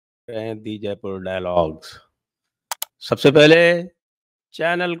रहे हैं दी जयपुर डायलॉग्स। सबसे पहले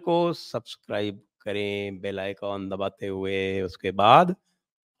चैनल को सब्सक्राइब करें बेल आइकॉन दबाते हुए, उसके बाद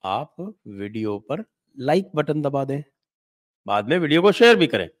आप वीडियो पर लाइक बटन दबा दें, बाद में वीडियो को शेयर भी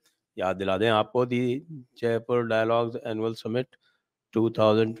करें। याद दिला दें आपको दी जयपुर डायलॉग्स एनुअल समिट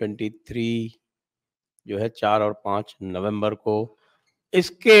 2023 जो है 4 और 5 नवंबर को,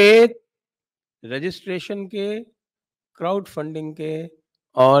 इसके रजिस्ट्रेशन के, क्राउड फंडिंग के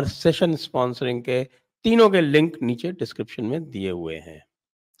और सेशन स्पॉन्सरिंग के तीनों के लिंक नीचे डिस्क्रिप्शन में दिए हुए हैं।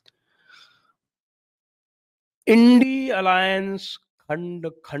 इंडी अलायंस खंड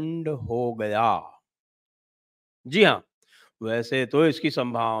खंड हो गया। जी हाँ, वैसे तो इसकी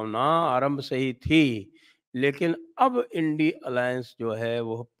संभावना आरंभ से ही थी, लेकिन अब इंडी अलायंस जो है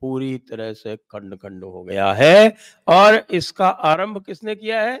वो पूरी तरह से खंड खंड हो गया है। और इसका आरंभ किसने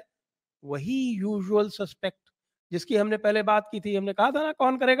किया है? वही यूजुअल सस्पेक्ट जिसकी हमने पहले बात की थी। हमने कहा था ना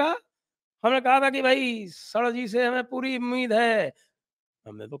कौन करेगा, हमने कहा था कि भाई सड़ जी से हमें पूरी उम्मीद है।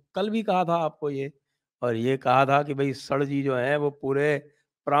 हमने तो कल भी कहा था आपको ये, और ये कहा था कि भाई सड़ जी जो है वो पूरे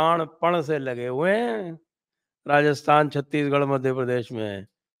प्राणपण से लगे हुए हैं राजस्थान, छत्तीसगढ़, मध्य प्रदेश में,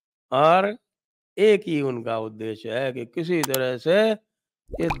 और एक ही उनका उद्देश्य है कि किसी तरह से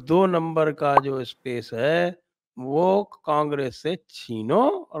ये 2 नंबर का जो स्पेस है वो कांग्रेस से छीनो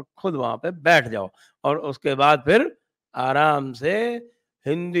और खुद वहां पे बैठ जाओ, और उसके बाद फिर आराम से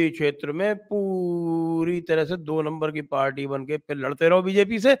हिंदी क्षेत्र में पूरी तरह से 2 नंबर की पार्टी बन के फिर लड़ते रहो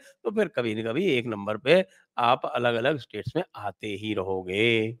बीजेपी से। तो फिर कभी न कभी 1 नंबर पे आप अलग अलग स्टेट्स में आते ही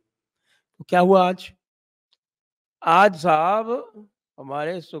रहोगे। तो क्या हुआ आज? आज साहब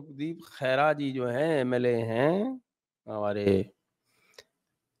हमारे सुखदीप खैरा जी जो हैं, एमएलए हैं, हमारे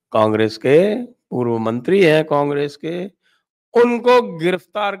कांग्रेस के पूर्व मंत्री हैं कांग्रेस के, उनको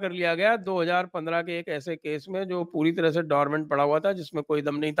गिरफ्तार कर लिया गया 2015 के एक ऐसे केस में जो पूरी तरह से डॉर्मेंट पड़ा हुआ था, जिसमें कोई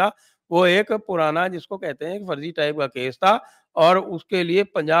दम नहीं था। वो एक पुराना, जिसको कहते हैं, एक फर्जी टाइप का केस था, और उसके लिए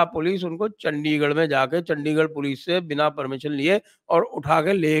पंजाब पुलिस उनको चंडीगढ़ में जाके चंडीगढ़ पुलिस से बिना परमिशन लिए और उठा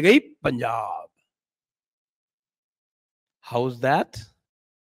के ले गई Punjab. How is that?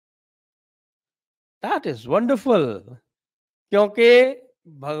 That is wonderful. क्योंकि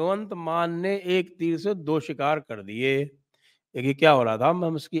भगवंत मान ने एक तीर से 2 शिकार कर दिए। देखिए क्या हो रहा था,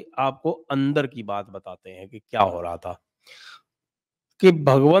 हम इसकी आपको अंदर की बात बताते हैं कि क्या हो रहा था। कि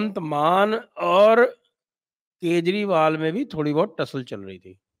भगवंत मान और केजरीवाल में भी थोड़ी बहुत टसल चल रही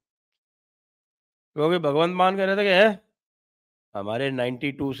थी, क्योंकि भगवंत मान कह रहे थे कि हमारे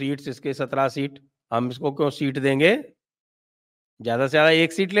 92 सीट्स, इसके 17 सीट, हम इसको क्यों सीट देंगे, ज्यादा से ज्यादा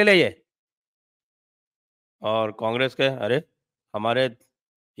 1 सीट ले ले ये। और कांग्रेस के, अरे हमारे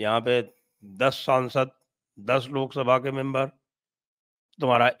यहाँ पे 10 सांसद, 10 लोकसभा के मेंबर,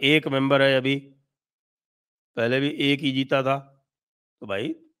 तुम्हारा 1 मेंबर है, अभी पहले भी 1 ही जीता था, तो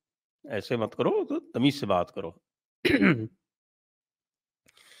भाई ऐसे मत करो, तो तमीज से बात करो।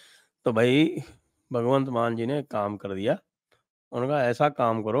 तो भाई भगवंत मान जी ने काम कर दिया, उनका ऐसा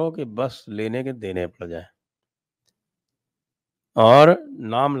काम करो कि बस लेने के देने पड़ जाए, और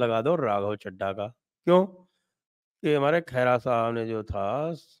नाम लगा दो राघव चड्ढा का। क्यों? कि हमारे खैरा साहब ने जो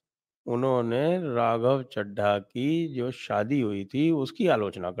था, उन्होंने राघव चड्ढा की जो शादी हुई थी उसकी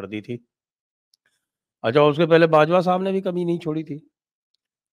आलोचना कर दी थी। अच्छा, उसके पहले बाजवा साहब ने भी कमी नहीं छोड़ी थी।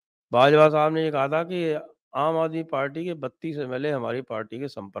 बाजवा साहब ने ये कहा था कि आम आदमी पार्टी के 32 एमएलए हमारी पार्टी के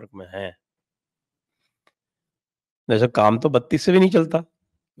संपर्क में हैं। वैसे काम तो 32 से भी नहीं चलता,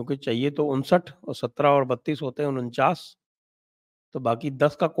 क्योंकि चाहिए तो 59, और 17 और 32 होते हैं 49। तो बाकी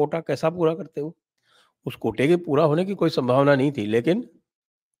 10 का कोटा कैसा पूरा करते हो? उस कोटे के पूरा होने की कोई संभावना नहीं थी, लेकिन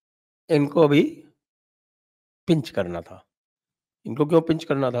इनको अभी पिंच करना था। इनको क्यों पिंच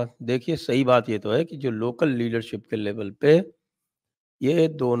करना था? देखिए, सही बात ये तो है कि जो लोकल लीडरशिप के लेवल पे ये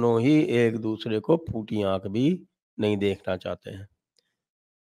दोनों ही एक दूसरे को फूटी आंख भी नहीं देखना चाहते हैं।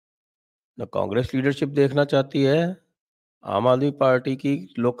 न कांग्रेस लीडरशिप देखना चाहती है आम आदमी पार्टी की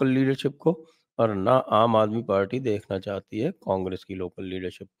लोकल लीडरशिप को, और ना आम आदमी पार्टी देखना चाहती है कांग्रेस की लोकल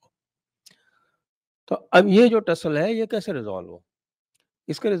लीडरशिप को। तो अब ये जो टसल है ये कैसे रिजॉल्व हो?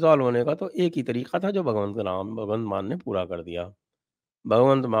 इसके रिजॉल्व होने का तो एक ही तरीका था, जो भगवंत मान ने पूरा कर दिया।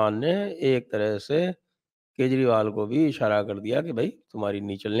 भगवंत मान ने एक तरह से केजरीवाल को भी इशारा कर दिया कि भाई तुम्हारी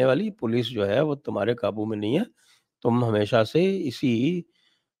नहीं चलने वाली, पुलिस जो है वो तुम्हारे काबू में नहीं है। तुम हमेशा से इसी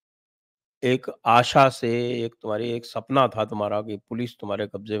एक आशा से, एक तुम्हारी एक सपना था तुम्हारा कि पुलिस तुम्हारे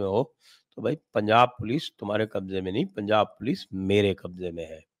कब्जे में हो, तो भाई पंजाब पुलिस तुम्हारे कब्जे में नहीं, पंजाब पुलिस मेरे कब्जे में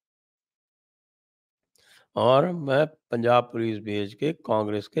है, और मैं पंजाब पुलिस भेज के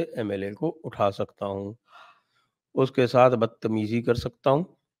कांग्रेस के एमएलए को उठा सकता हूँ, उसके साथ बदतमीजी कर सकता हूँ,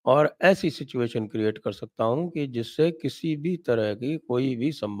 और ऐसी सिचुएशन क्रिएट कर सकता हूँ कि जिससे किसी भी तरह की कोई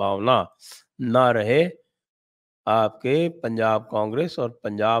भी संभावना ना रहे आपके पंजाब कांग्रेस और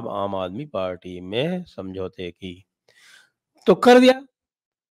पंजाब आम आदमी पार्टी में समझौते की। तो कर दिया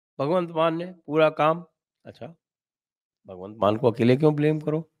भगवंत मान ने पूरा काम। अच्छा, भगवंत मान को अकेले क्यों ब्लेम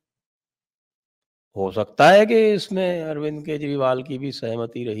करो? हो सकता है कि इसमें अरविंद केजरीवाल की भी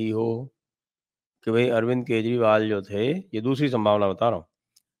सहमति रही हो कि भाई अरविंद केजरीवाल जो थे, ये दूसरी संभावना बता रहा हूँ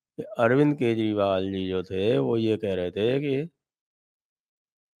कि अरविंद केजरीवाल जी जो थे वो ये कह रहे थे कि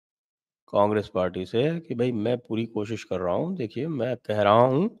कांग्रेस पार्टी से कि भाई मैं पूरी कोशिश कर रहा हूँ, देखिए मैं कह रहा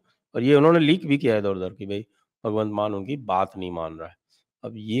हूँ, और ये उन्होंने लीक भी किया इधर उधर कि भाई भगवंत मान उनकी बात नहीं मान रहा है।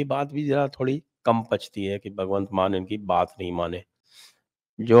 अब ये बात भी जरा थोड़ी कम पचती है कि भगवंत मान इनकी बात नहीं माने।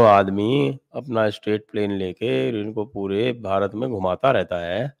 जो आदमी अपना स्टेट प्लेन लेके इनको पूरे भारत में घुमाता रहता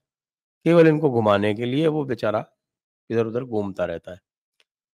है, केवल इनको घुमाने के लिए वो बेचारा इधर उधर घूमता रहता है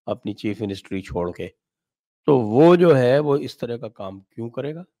अपनी चीफ मिनिस्ट्री छोड़ के, तो वो जो है वो इस तरह का काम क्यों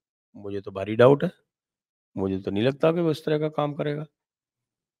करेगा? मुझे तो भारी डाउट है। मुझे तो नहीं लगता कि वो इस तरह का काम करेगा।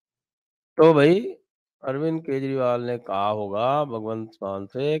 तो भाई अरविंद केजरीवाल ने कहा होगा भगवंत मान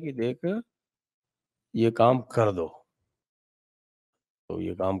से कि देख ये काम कर दो, तो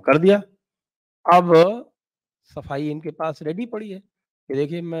ये काम कर दिया। अब सफाई इनके पास रेडी पड़ी है कि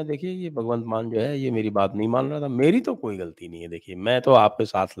देखिए ये भगवंत मान जो है ये मेरी बात नहीं मान रहा था, मेरी तो कोई गलती नहीं है, देखिए मैं तो आपके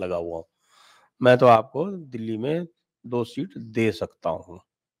साथ लगा हुआ हूँ, मैं तो आपको दिल्ली में 2 सीट दे सकता हूँ।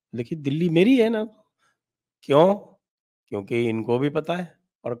 देखिए दिल्ली मेरी है ना, क्यों? क्योंकि इनको भी पता है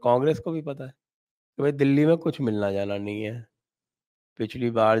और कांग्रेस को भी पता है कि भाई दिल्ली में कुछ मिलना जाना नहीं है। पिछली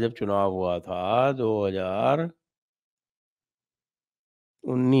बार जब चुनाव हुआ था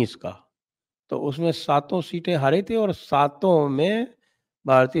 2019 का, तो उसमें 7 सीटें हारे थे और 7 में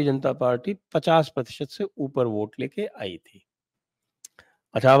भारतीय जनता पार्टी 50% से ऊपर वोट लेके आई थी।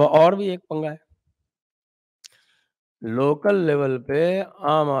 अच्छा, अब और भी एक पंगा है। लोकल लेवल पे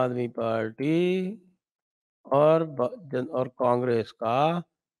आम आदमी पार्टी और कांग्रेस का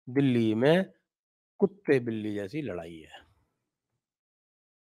दिल्ली में कुत्ते बिल्ली जैसी लड़ाई है।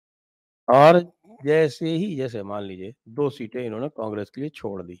 और जैसे मान लीजिए 2 सीटें इन्होंने कांग्रेस के लिए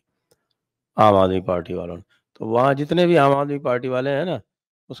छोड़ दी आम आदमी पार्टी वालों ने, तो वहाँ जितने भी आम आदमी पार्टी वाले हैं ना,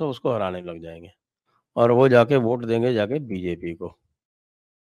 वो सब उसको हराने लग जाएंगे और वो जाके वोट देंगे जाके बीजेपी को।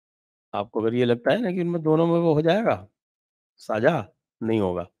 आपको अगर ये लगता है ना कि इनमें दोनों में वो हो जाएगा साझा, नहीं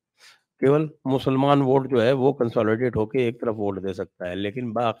होगा। केवल मुसलमान वोट जो है वो कंसोलिडेट होके एक तरफ वोट दे सकता है,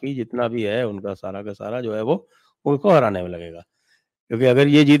 लेकिन बाकी जितना भी है उनका सारा का सारा जो है वो उनको हराने में लगेगा। क्योंकि अगर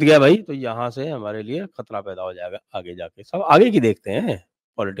ये जीत गया भाई तो यहाँ से हमारे लिए खतरा पैदा हो जाएगा आगे जाके। सब आगे की देखते हैं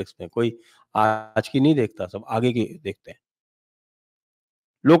पॉलिटिक्स में, कोई आज की नहीं देखता, सब आगे की देखते हैं।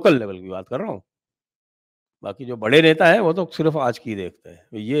 लोकल लेवल की बात कर रहा हूँ। बाकी जो बड़े नेता हैं वो तो सिर्फ आज की देखते हैं।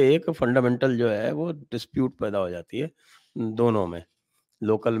 तो ये एक फंडामेंटल जो है वो डिस्प्यूट पैदा हो जाती है दोनों में,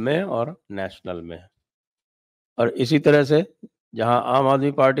 लोकल में और नेशनल में। और इसी तरह से जहाँ आम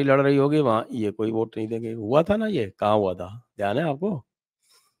आदमी पार्टी लड़ रही होगी वहाँ ये कोई वोट नहीं देंगे। हुआ था ना, ये कहाँ हुआ था, ध्यान है आपको?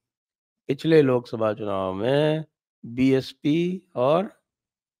 पिछले लोकसभा चुनाव में बीएसपी और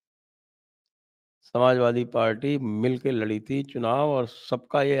समाजवादी पार्टी मिलके लड़ी थी चुनाव, और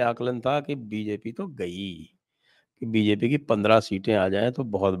सबका ये आकलन था कि बीजेपी तो गई, कि बीजेपी की 15 सीटें आ जाएं तो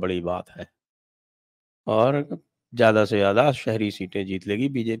बहुत बड़ी बात है और ज़्यादा से ज़्यादा शहरी सीटें जीत लेगी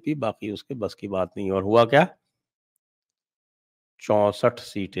बीजेपी, बाकी उसके बस की बात नहीं। और हुआ क्या? 64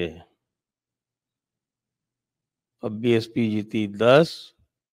 सीटें। अब बीएसपी जीती 10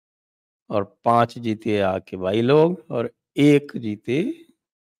 और 5 जीते आपके भाई लोग और 1 जीते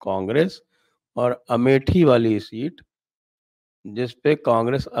कांग्रेस। और अमेठी वाली सीट जिस पे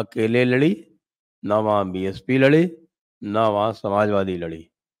कांग्रेस अकेले लड़ी, ना वहाँ बीएसपी लड़ी, ना वहाँ समाजवादी लड़ी,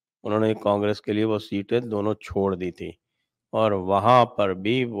 उन्होंने कांग्रेस के लिए वो सीटें दोनों छोड़ दी थी और वहां पर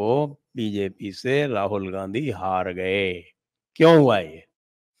भी वो बीजेपी से राहुल गांधी हार गए। क्यों हुआ ये?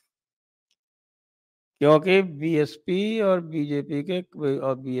 क्योंकि बीएसपी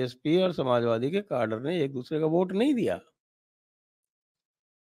और समाजवादी के काडर ने एक दूसरे का वोट नहीं दिया।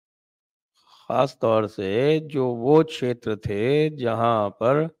 खास तौर से जो वो क्षेत्र थे जहां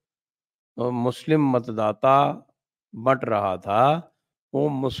पर मुस्लिम मतदाता बट रहा था, वो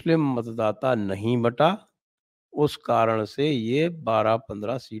मुस्लिम मतदाता नहीं बटा, उस कारण से ये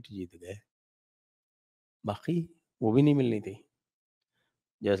 12-15 सीट जीत गए। बाकी वो भी नहीं मिलनी थी,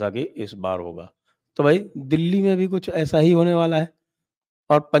 जैसा कि इस बार होगा। तो भाई दिल्ली में भी कुछ ऐसा ही होने वाला है।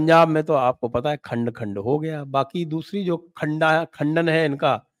 और पंजाब में तो आपको पता है खंड खंड हो गया। बाकी दूसरी जो खंडन है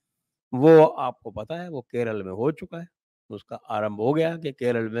इनका, वो आपको पता है वो केरल में हो चुका है। उसका आरंभ हो गया कि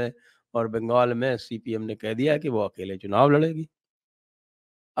केरल में और बंगाल में सीपीएम ने कह दिया कि वो अकेले चुनाव लड़ेगी।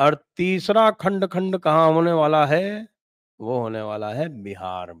 और तीसरा खंड कहाँ होने वाला है? वो होने वाला है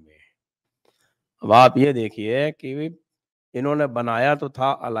बिहार में। अब आप ये देखिए कि इन्होंने बनाया तो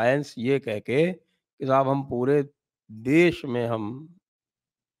था अलायंस ये कह के कि साहब हम पूरे देश में हम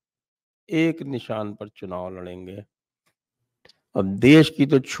एक निशान पर चुनाव लड़ेंगे। अब देश की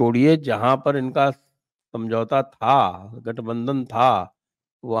तो छोड़िए, जहाँ पर इनका समझौता था, गठबंधन था,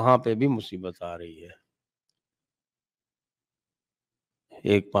 वहाँ पे भी मुसीबत आ रही है।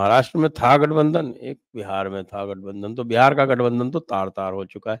 एक महाराष्ट्र में था गठबंधन, एक बिहार में था गठबंधन, तो बिहार का गठबंधन तो तार-तार हो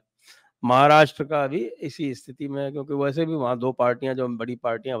चुका है। महाराष्ट्र का भी इसी स्थिति में है, क्योंकि वैसे भी वहाँ 2 पार्टियाँ जो बड़ी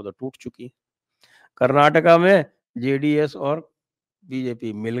पार्टियाँ वो तो टूट चुकी। कर्नाटका में जेडीएस और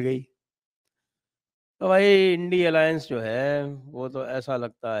बीजेपी मिल गई। तो भाई इंडी अलायंस जो है, वो तो ऐसा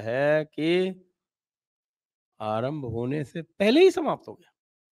लगता है कि आरंभ होने से पहले ही समाप्त हो गया।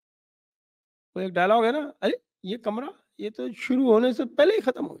 वो एक डायलॉग है ना, अरे! ये कमरा, ये तो शुरू होने से पहले ही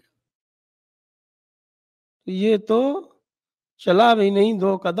खत्म हो गया। तो ये तो चला भी नहीं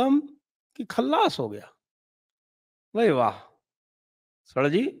 2 कदम कि खल्लास हो गया। भाई वाह! सर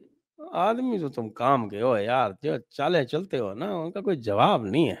जी, आदमी तो तुम काम के हो यार, जो चालें चलते हो ना, उनका कोई जवाब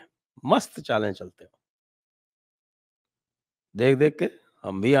नहीं है। मस्त चालें चलते हो। देख-देख के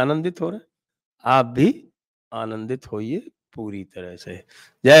हम भी आनंदित हो रहे हैं। आप भी आनंदित होइए पूरी तरह से।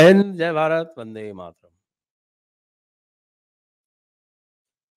 जय हिंद, जय भारत, वंदे मातरम।